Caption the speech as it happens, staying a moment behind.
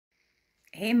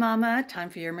Hey mama, time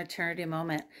for your maternity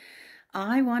moment.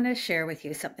 I want to share with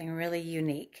you something really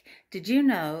unique. Did you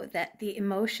know that the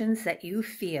emotions that you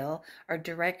feel are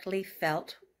directly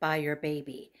felt by your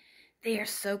baby? They are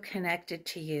so connected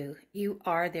to you. You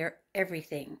are their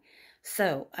everything.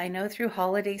 So I know through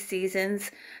holiday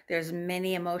seasons, there's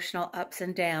many emotional ups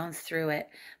and downs through it,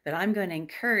 but I'm going to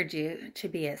encourage you to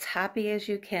be as happy as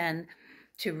you can,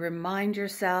 to remind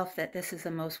yourself that this is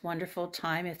the most wonderful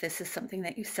time if this is something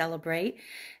that you celebrate.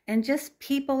 And just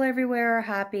people everywhere are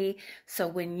happy. So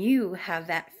when you have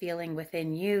that feeling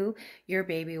within you, your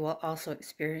baby will also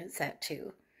experience that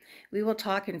too. We will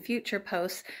talk in future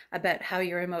posts about how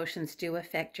your emotions do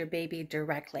affect your baby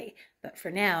directly. But for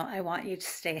now, I want you to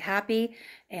stay happy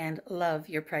and love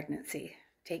your pregnancy.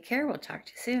 Take care. We'll talk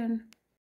to you soon.